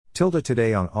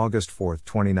Today on August 4,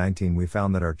 2019 we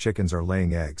found that our chickens are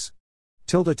laying eggs.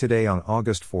 Today on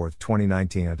August 4,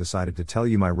 2019 I decided to tell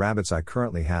you my rabbits I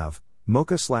currently have,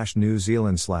 Mocha / New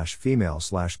Zealand / female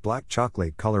 / black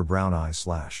chocolate color brown eyes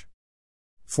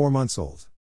 / 4 months old.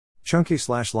 Chunky /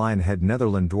 lionhead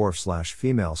Netherland dwarf /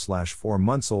 female / 4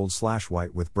 months old /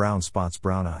 white with brown spots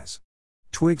brown eyes.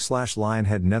 Twig /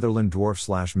 lionhead Netherland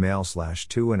dwarf / male /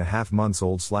 2.5 months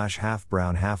old / half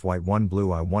brown half white 1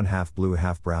 blue eye 1 half blue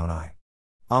half brown eye.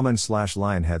 Almond /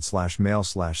 lionhead / male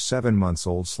 / 7 months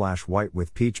old / white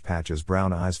with peach patches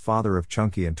brown eyes father of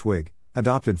Chunky and Twig,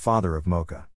 adopted father of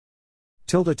Mocha.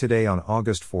 Today on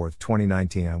August 4,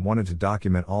 2019 I wanted to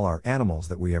document all our animals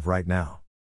that we have right now.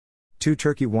 2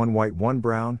 turkey 1 white 1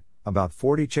 brown, about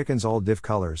 40 chickens all diff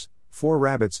colors, 4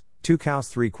 rabbits, 2 cows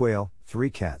 3 quail, 3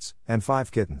 cats, and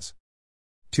 5 kittens.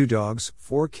 2 dogs,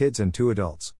 4 kids and 2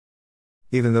 adults.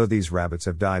 Even though these rabbits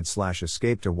have died /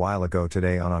 escaped a while ago,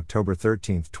 today on October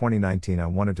 13, 2019 I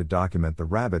wanted to document the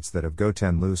rabbits that have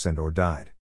gotten loose and or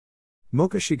died.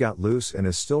 Mocha she got loose and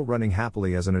is still running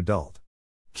happily as an adult.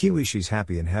 Kiwi she's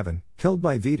happy in heaven, killed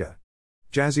by Vita.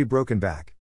 Jazzy broken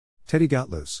back. Teddy got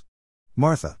loose.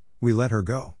 Martha, we let her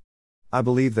go. I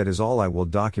believe that is all. I will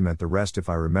document the rest if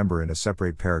I remember in a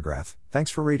separate paragraph.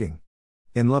 Thanks for reading.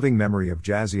 In loving memory of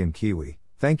Jazzy and Kiwi,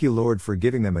 thank you Lord for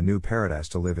giving them a new paradise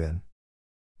to live in.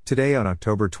 Today on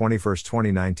October 21,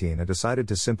 2019 I decided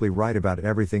to simply write about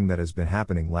everything that has been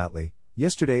happening lately.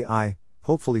 Yesterday I,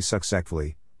 hopefully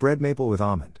successfully, bred Maple with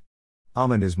Almond.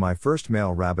 Almond is my first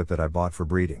male rabbit that I bought for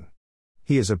breeding.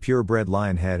 He is a purebred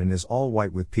lionhead and is all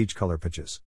white with peach color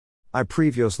patches. I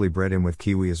previously bred him with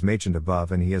Kiwi as mentioned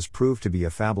above and he has proved to be a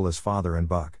fabulous father and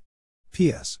buck.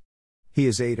 P.S. He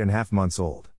is 8.5 months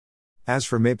old. As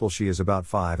for Maple she is about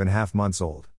 5.5 months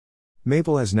old.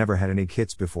 Maple has never had any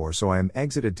kits before so I am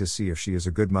excited to see if she is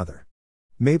a good mother.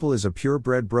 Maple is a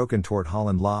purebred broken tort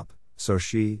Holland Lop, so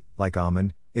she, like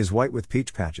Almond, is white with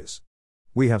peach patches.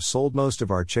 We have sold most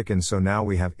of our chickens so now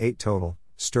we have 8 total: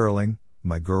 Sterling,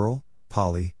 my girl,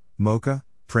 Polly, Mocha,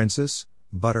 Princess,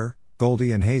 Butter,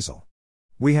 Goldie and Hazel.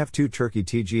 We have 2 turkey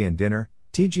TG and dinner,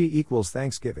 TG equals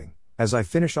Thanksgiving. As I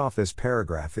finish off this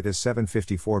paragraph it is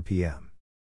 7:54 p.m.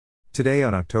 Today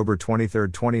on October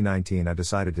 23, 2019 I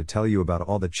decided to tell you about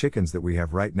all the chickens that we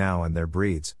have right now and their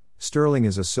breeds. Sterling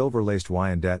is a silver-laced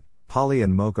Wyandotte, Polly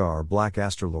and Mocha are black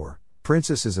Asturlore,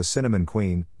 Princess is a cinnamon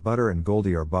queen, Butter and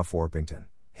Goldie are buff Orpington,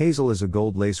 Hazel is a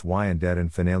gold-lace Wyandotte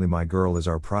and finally my girl is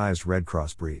our prized Red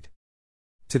Cross breed.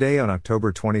 Today on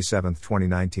October 27,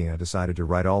 2019 I decided to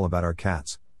write all about our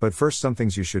cats, but first some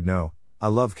things you should know. I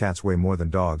love cats way more than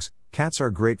dogs. Cats are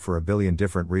great for a billion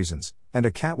different reasons, and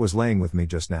a cat was laying with me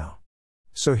just now.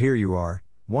 So here you are.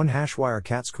 1 Why are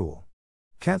cats cool?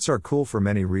 Cats are cool for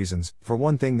many reasons. For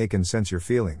one thing, they can sense your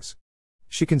feelings.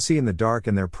 She can see in the dark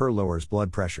and their purr lowers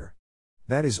blood pressure.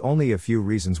 That is only a few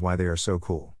reasons why they are so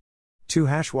cool. 2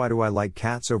 Why do I like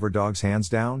cats over dogs? Hands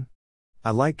down, I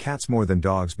like cats more than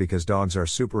dogs because dogs are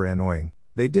super annoying,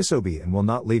 they disobey and will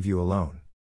not leave you alone.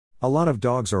 A lot of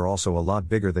dogs are also a lot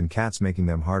bigger than cats, making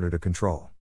them harder to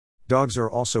control. Dogs are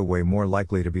also way more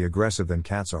likely to be aggressive than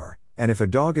cats are, and if a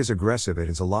dog is aggressive it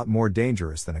is a lot more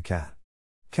dangerous than a cat.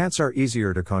 Cats are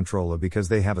easier to control because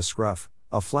they have a scruff,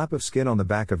 a flap of skin on the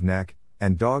back of neck,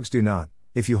 and dogs do not.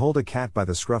 If you hold a cat by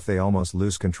the scruff they almost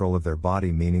lose control of their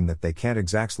body, meaning that they can't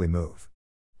exactly move.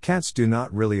 Cats do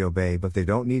not really obey, but they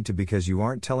don't need to because you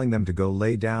aren't telling them to go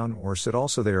lay down or sit.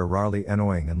 Also they are rarely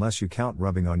annoying unless you count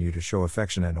rubbing on you to show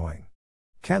affection annoying.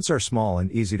 Cats are small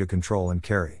and easy to control and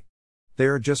carry. They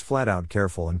are just flat out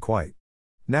careful and quiet.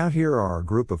 Now here are our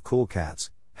group of cool cats.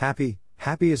 Happy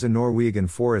is a Norwegian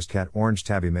forest cat orange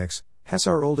tabby mix. Hess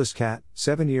our oldest cat,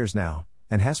 7 years now,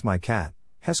 and Hess my cat.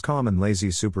 Hess calm and lazy,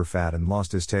 super fat and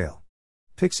lost his tail.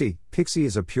 Pixie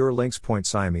is a pure Lynx Point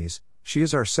Siamese. She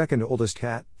is our second oldest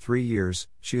cat, 3 years.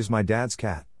 She is my dad's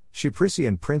cat. She prissy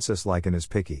and princess like and is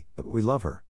picky, but we love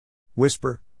her.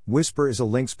 Whisper is a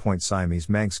Lynx Point Siamese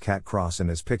Manx cat cross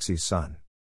and is Pixie's son.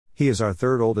 He is our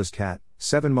third oldest cat,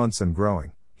 7 months and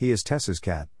growing. He is Tessa's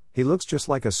cat. He looks just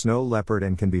like a snow leopard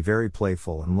and can be very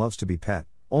playful and loves to be pet,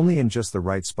 only in just the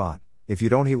right spot. If you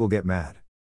don't he will get mad.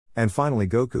 And finally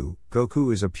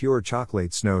Goku is a pure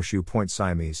chocolate snowshoe Point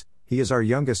Siamese. He is our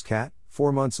youngest cat,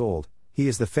 4 months old. He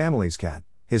is the family's cat.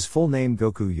 His full name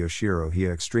Goku Yoshiro. He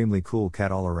extremely cool cat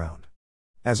all around.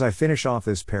 As I finish off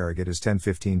this parag it is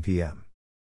 10:15 p.m.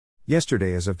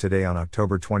 Yesterday as of today on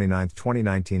October 29,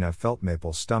 2019 I felt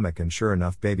Maple's stomach and sure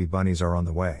enough baby bunnies are on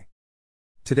the way.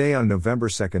 Today on November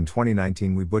 2,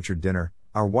 2019 we butchered dinner,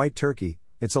 our white turkey.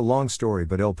 It's a long story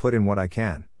but I'll put in what I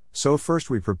can. So first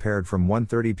we prepared from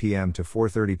 1:30 p.m. to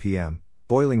 4:30 p.m.,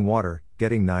 boiling water,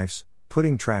 getting knives,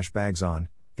 putting trash bags on,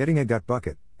 getting a gut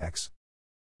bucket, X.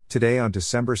 Today on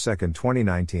December 2nd,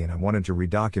 2019 I wanted to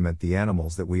redocument the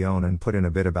animals that we own and put in a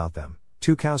bit about them.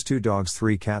 2 cows, 2 dogs,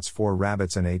 3 cats, 4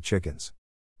 rabbits and 8 chickens.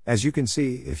 As you can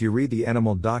see, if you read the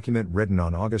animal document written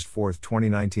on August 4,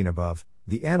 2019 above,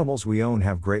 the animals we own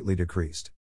have greatly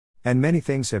decreased. And many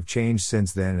things have changed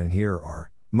since then, and here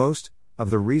are most of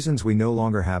the reasons we no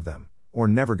longer have them, or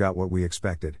never got what we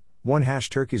expected. 1.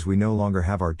 Turkeys. We no longer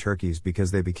have our turkeys because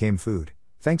they became food,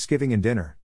 Thanksgiving and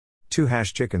dinner. 2.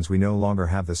 Chickens. We no longer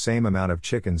have the same amount of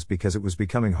chickens because it was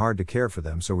becoming hard to care for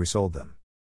them, so we sold them.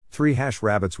 3.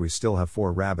 Rabbits. We still have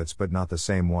 4 rabbits but not the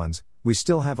same ones. We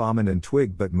still have Almond and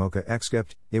Twig but Mocha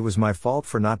escaped. It was my fault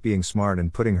for not being smart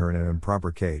and putting her in an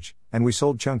improper cage, and we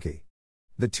sold Chunky.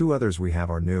 The 2 others we have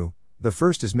are new. The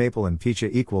first is Maple and Peacha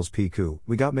equals Piku.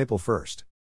 We got Maple first.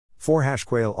 4.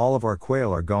 Quail. All of our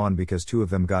quail are gone because 2 of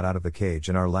them got out of the cage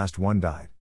and our last one died.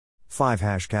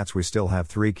 5. Cats. We still have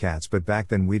 3 cats but back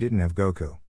then we didn't have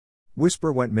Goku.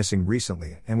 Whisper went missing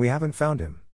recently and we haven't found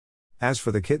him. As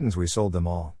for the kittens, we sold them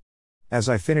all. As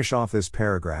I finish off this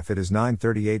paragraph, it is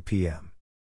 9:38 p.m.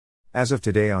 As of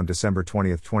today on December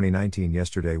 20th, 2019,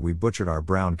 yesterday we butchered our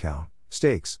brown cow,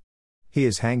 Steaks. He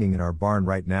is hanging in our barn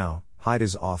right now, hide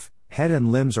is off, head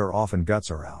and limbs are off and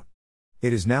guts are out.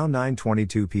 It is now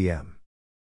 9:22 p.m.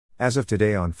 As of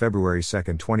today on February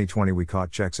 2nd, 2020 we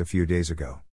caught Chex a few days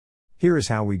ago. Here is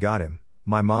how we got him.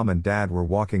 My mom and dad were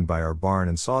walking by our barn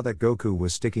and saw that Goku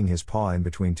was sticking his paw in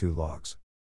between 2 logs.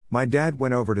 My dad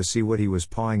went over to see what he was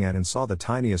pawing at and saw the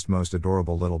tiniest, most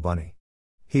adorable little bunny.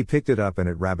 He picked it up and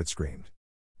it rabbit screamed.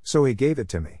 So he gave it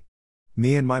to me.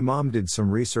 Me and my mom did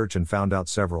some research and found out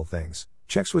several things.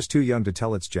 Chex was too young to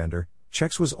tell its gender,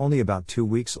 Chex was only about 2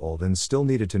 weeks old and still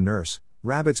needed to nurse,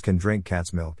 rabbits can drink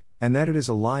cat's milk, and that it is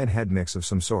a lion head mix of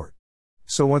some sort.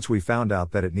 So once we found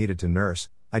out that it needed to nurse,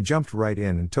 I jumped right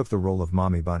in and took the role of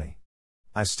mommy bunny.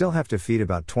 I still have to feed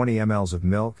about 20 mL of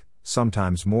milk,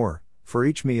 sometimes more, for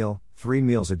each meal, 3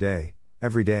 meals a day,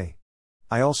 every day.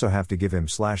 I also have to give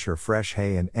him/her fresh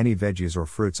hay and any veggies or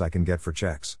fruits I can get for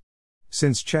Chex.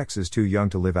 Since Chex is too young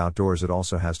to live outdoors, it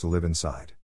also has to live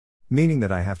inside. Meaning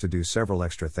that I have to do several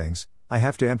extra things. I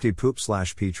have to empty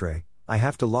poop/pee tray, I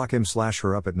have to lock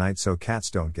him/her up at night so cats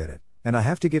don't get it, and I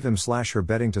have to give him/her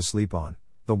bedding to sleep on.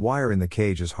 The wire in the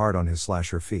cage is hard on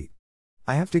his/her feet.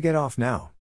 I have to get off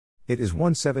now. It is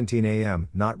 1:17 a.m.,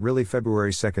 not really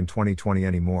February 2nd, 2020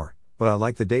 anymore, but I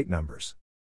like the date numbers.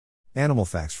 Animal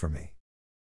facts for me.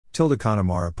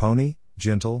 Connemara pony,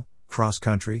 gentle,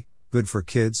 cross-country, good for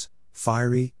kids,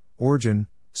 fiery, origin.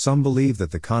 Some believe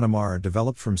that the Connemara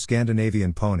developed from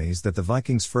Scandinavian ponies that the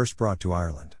Vikings first brought to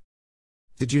Ireland.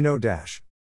 Did you know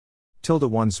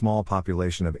One small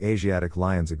population of Asiatic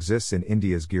lions exists in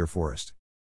India's Gir forest.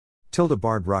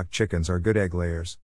 Barred rock chickens are good egg layers.